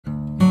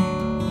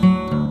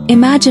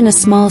Imagine a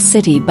small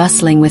city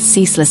bustling with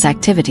ceaseless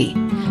activity,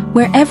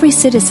 where every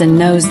citizen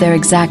knows their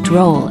exact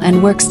role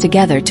and works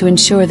together to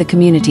ensure the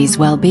community's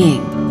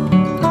well-being.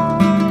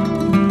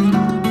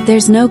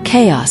 There's no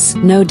chaos,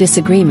 no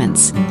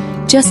disagreements,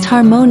 just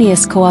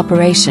harmonious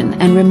cooperation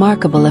and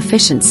remarkable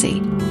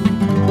efficiency.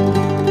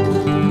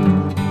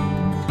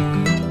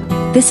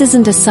 This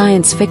isn't a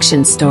science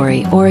fiction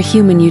story or a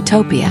human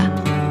utopia.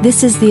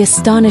 This is the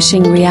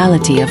astonishing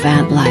reality of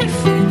ant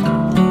life.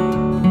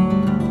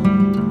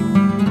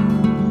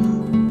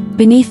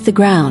 Beneath the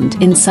ground,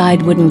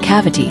 inside wooden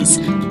cavities,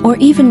 or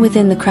even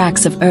within the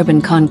cracks of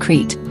urban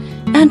concrete,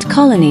 ant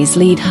colonies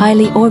lead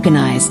highly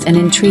organized and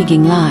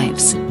intriguing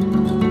lives.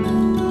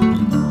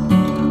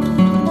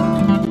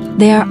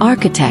 They are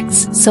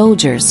architects,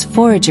 soldiers,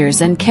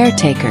 foragers, and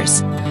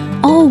caretakers,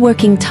 all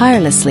working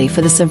tirelessly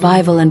for the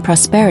survival and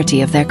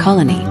prosperity of their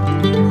colony.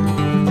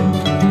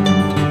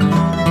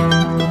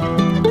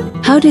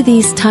 How do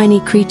these tiny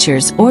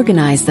creatures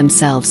organize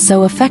themselves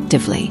so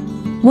effectively?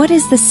 What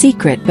is the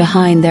secret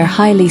behind their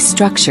highly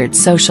structured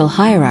social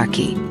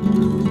hierarchy?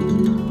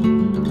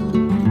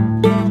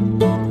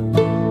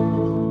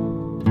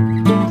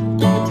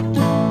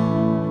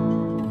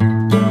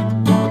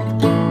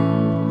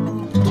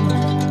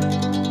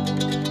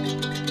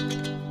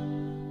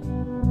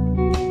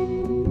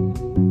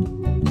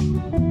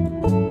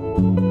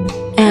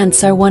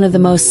 Ants are one of the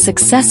most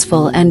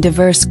successful and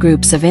diverse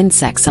groups of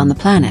insects on the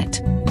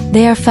planet.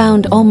 They are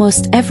found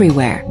almost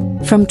everywhere,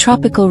 from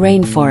tropical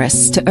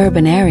rainforests to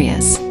urban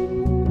areas.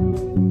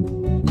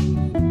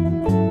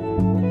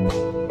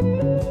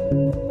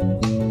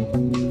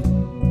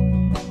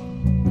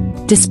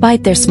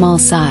 Despite their small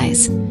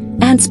size,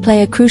 ants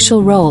play a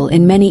crucial role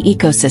in many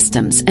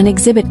ecosystems and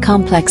exhibit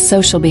complex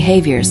social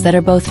behaviors that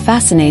are both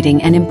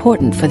fascinating and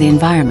important for the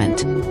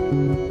environment.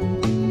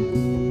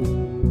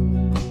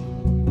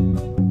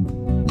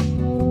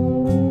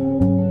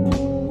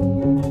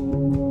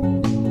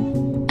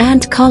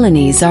 Ant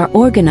colonies are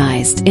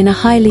organized in a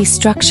highly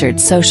structured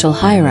social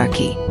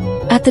hierarchy.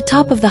 At the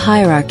top of the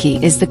hierarchy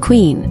is the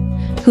queen,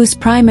 whose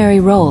primary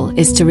role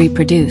is to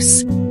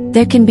reproduce.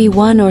 There can be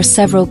one or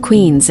several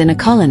queens in a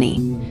colony,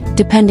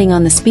 depending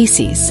on the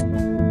species.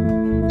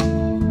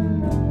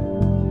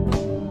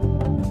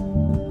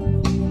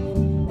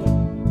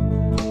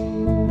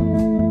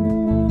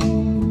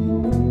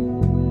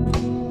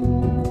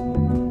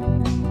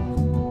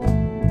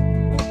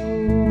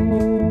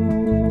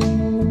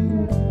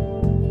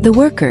 The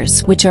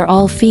workers, which are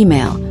all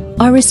female,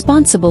 are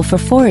responsible for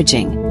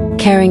foraging,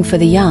 caring for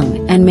the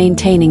young, and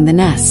maintaining the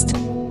nest.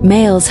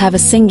 Males have a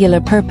singular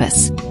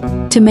purpose: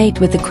 to mate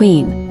with the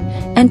queen,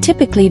 and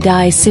typically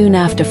die soon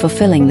after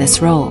fulfilling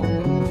this role.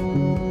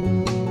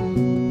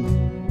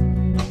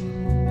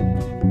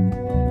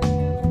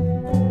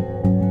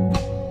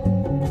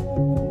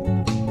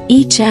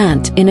 Each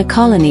ant in a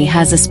colony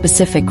has a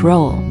specific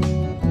role.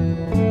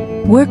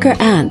 Worker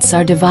ants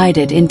are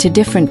divided into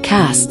different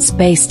castes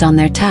based on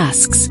their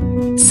tasks.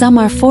 Some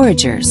are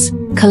foragers,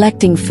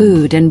 collecting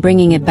food and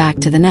bringing it back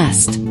to the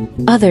nest.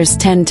 Others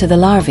tend to the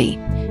larvae,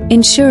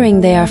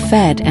 ensuring they are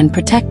fed and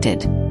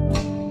protected.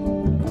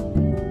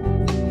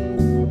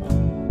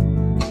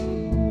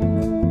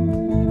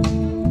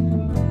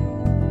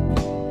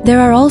 There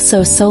are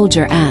also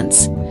soldier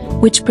ants,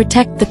 which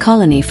protect the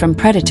colony from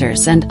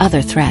predators and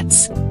other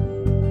threats.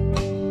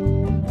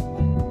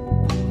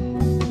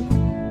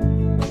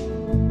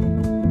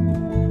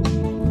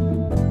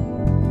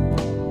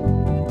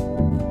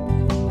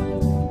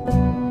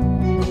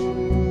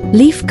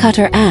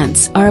 Leafcutter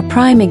ants are a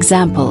prime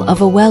example of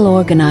a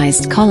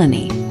well-organized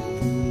colony.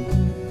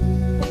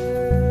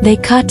 They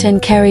cut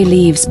and carry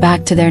leaves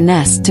back to their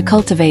nest to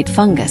cultivate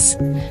fungus,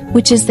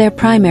 which is their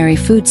primary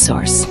food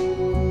source.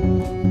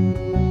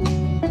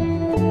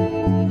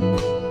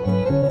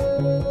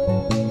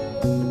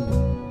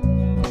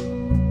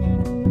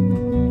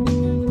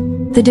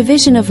 The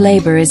division of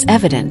labor is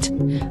evident,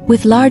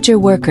 with larger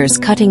workers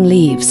cutting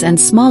leaves and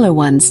smaller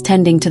ones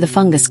tending to the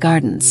fungus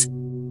gardens.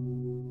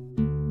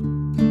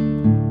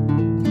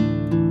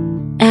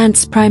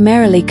 Ants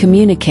primarily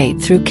communicate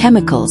through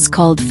chemicals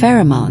called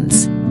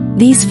pheromones.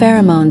 These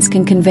pheromones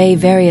can convey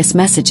various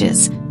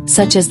messages,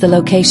 such as the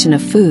location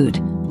of food,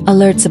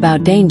 alerts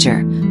about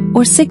danger,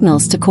 or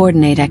signals to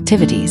coordinate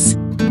activities.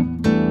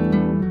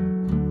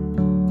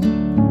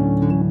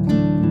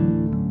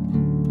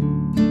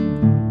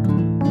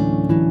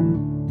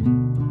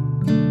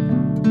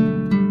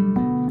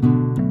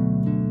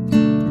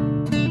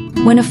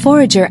 When a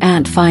forager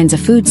ant finds a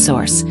food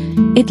source,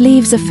 it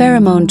leaves a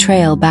pheromone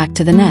trail back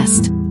to the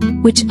nest,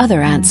 which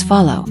other ants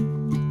follow.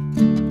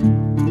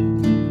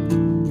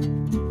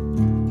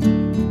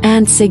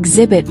 Ants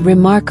exhibit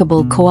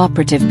remarkable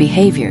cooperative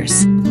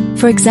behaviors.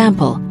 For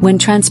example, when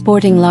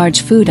transporting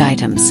large food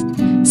items,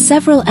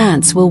 several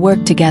ants will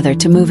work together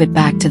to move it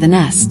back to the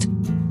nest.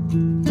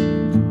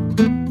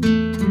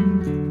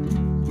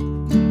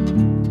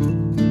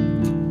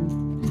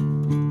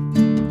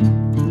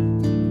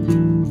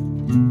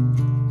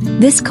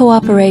 This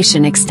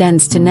cooperation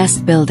extends to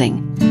nest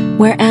building,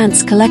 where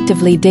ants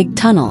collectively dig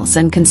tunnels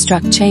and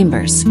construct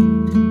chambers.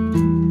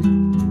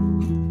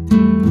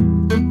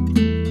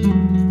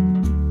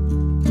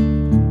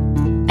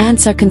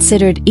 Ants are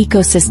considered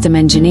ecosystem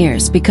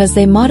engineers because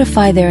they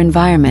modify their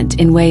environment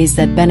in ways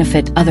that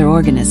benefit other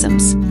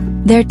organisms.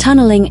 Their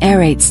tunneling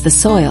aerates the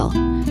soil,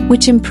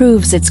 which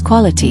improves its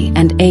quality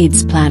and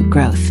aids plant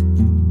growth.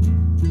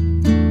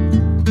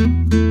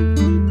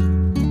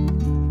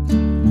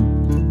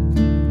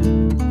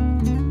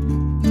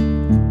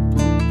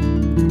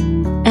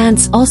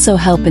 Ants also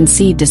help in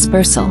seed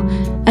dispersal,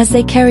 as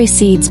they carry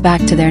seeds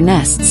back to their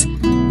nests,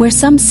 where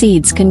some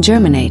seeds can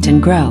germinate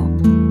and grow.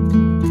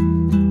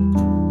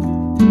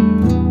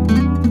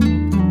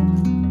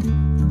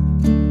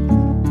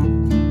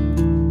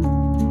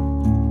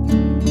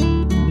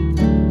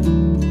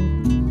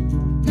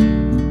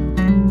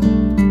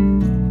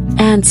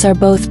 Ants are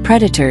both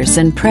predators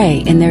and prey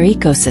in their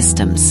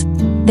ecosystems.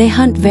 They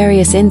hunt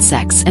various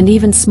insects and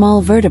even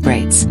small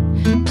vertebrates,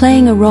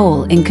 playing a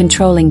role in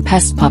controlling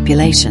pest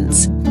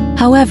populations.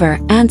 However,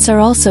 ants are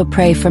also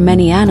prey for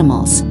many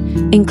animals,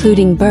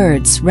 including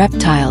birds,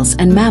 reptiles,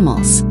 and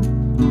mammals.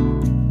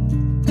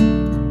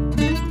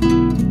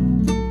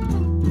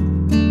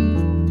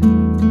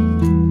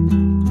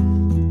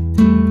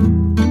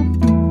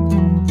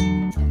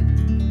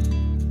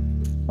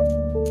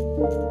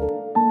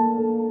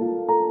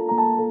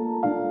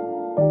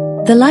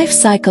 The life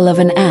cycle of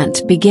an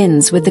ant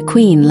begins with the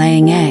queen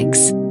laying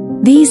eggs.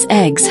 These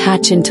eggs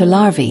hatch into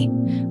larvae,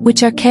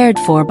 which are cared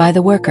for by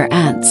the worker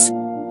ants.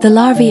 The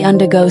larvae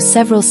undergo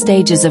several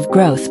stages of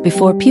growth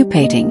before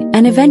pupating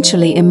and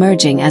eventually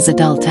emerging as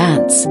adult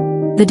ants.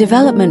 The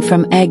development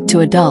from egg to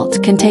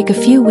adult can take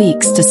a few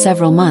weeks to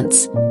several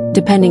months,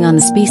 depending on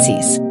the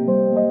species.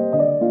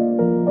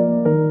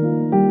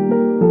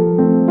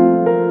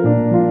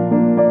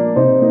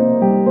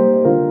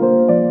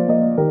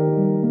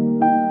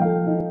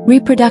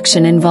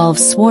 Reproduction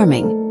involves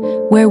swarming,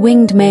 where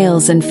winged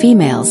males and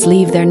females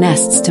leave their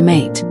nests to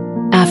mate.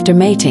 After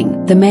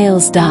mating, the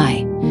males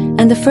die,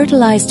 and the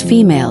fertilized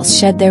females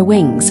shed their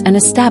wings and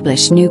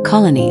establish new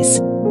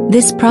colonies.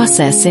 This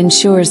process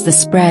ensures the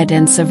spread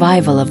and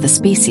survival of the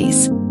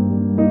species.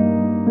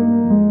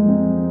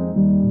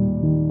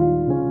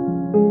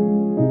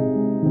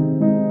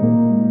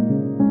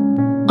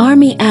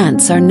 Army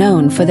ants are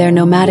known for their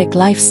nomadic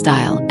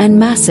lifestyle and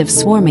massive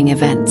swarming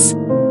events.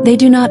 They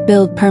do not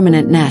build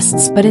permanent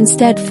nests but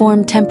instead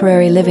form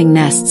temporary living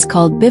nests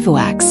called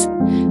bivouacs,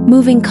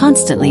 moving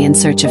constantly in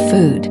search of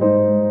food.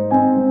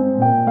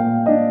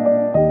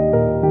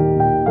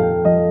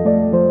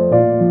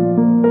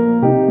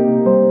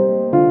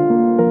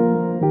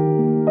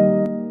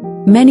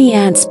 Many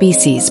ant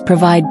species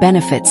provide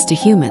benefits to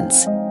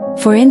humans.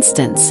 For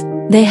instance,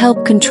 they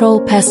help control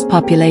pest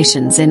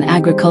populations in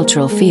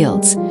agricultural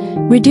fields,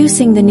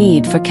 reducing the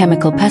need for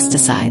chemical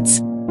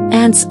pesticides.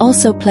 Ants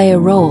also play a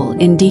role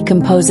in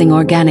decomposing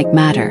organic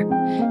matter,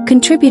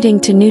 contributing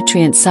to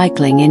nutrient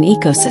cycling in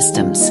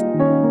ecosystems.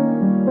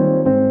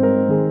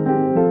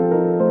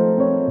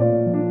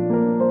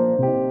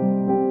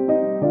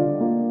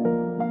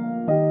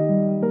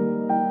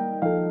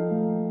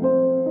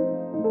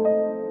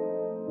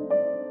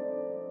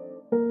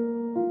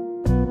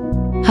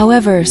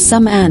 However,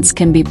 some ants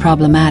can be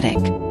problematic.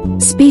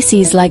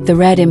 Species like the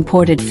red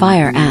imported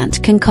fire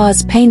ant can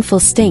cause painful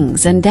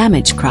stings and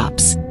damage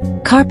crops.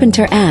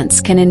 Carpenter ants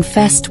can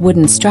infest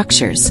wooden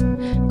structures,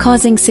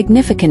 causing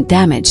significant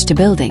damage to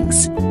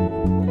buildings.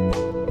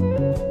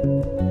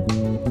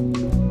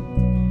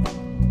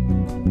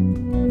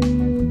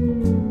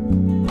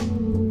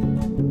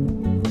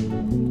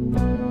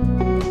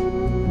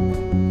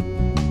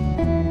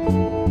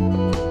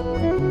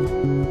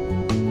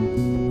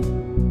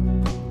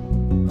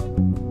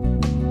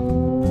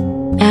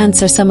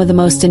 Ants are some of the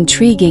most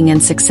intriguing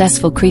and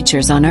successful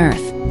creatures on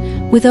Earth,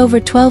 with over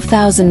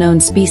 12,000 known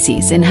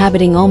species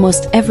inhabiting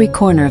almost every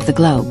corner of the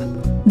globe.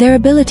 Their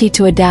ability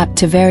to adapt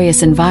to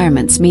various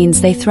environments means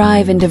they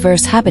thrive in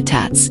diverse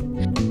habitats.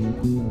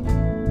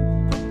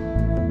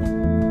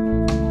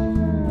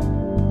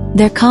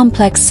 Their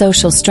complex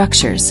social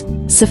structures,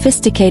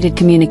 sophisticated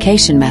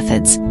communication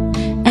methods,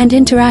 and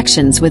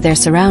interactions with their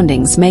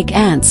surroundings make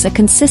ants a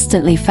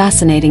consistently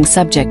fascinating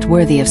subject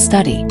worthy of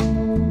study.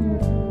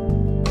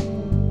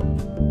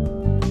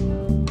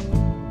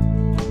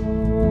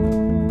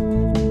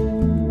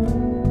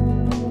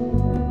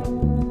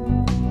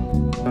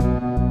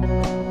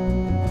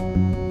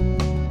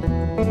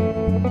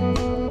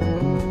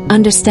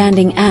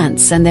 Understanding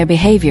ants and their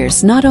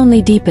behaviors not only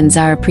deepens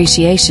our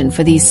appreciation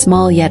for these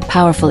small yet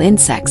powerful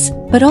insects,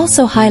 but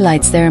also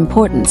highlights their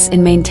importance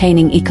in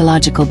maintaining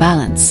ecological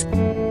balance.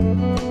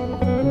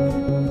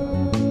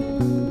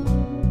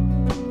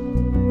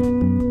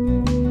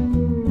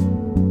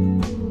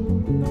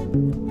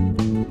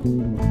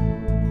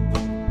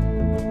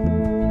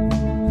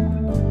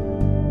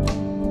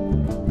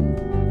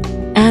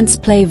 Ants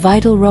play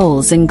vital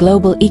roles in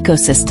global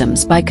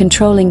ecosystems by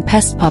controlling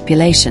pest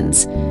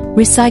populations,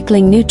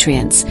 recycling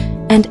nutrients,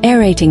 and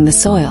aerating the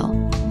soil.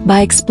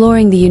 By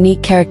exploring the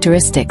unique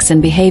characteristics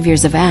and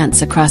behaviors of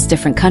ants across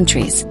different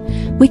countries,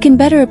 we can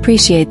better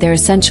appreciate their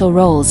essential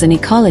roles in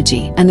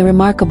ecology and the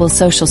remarkable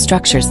social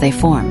structures they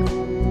form.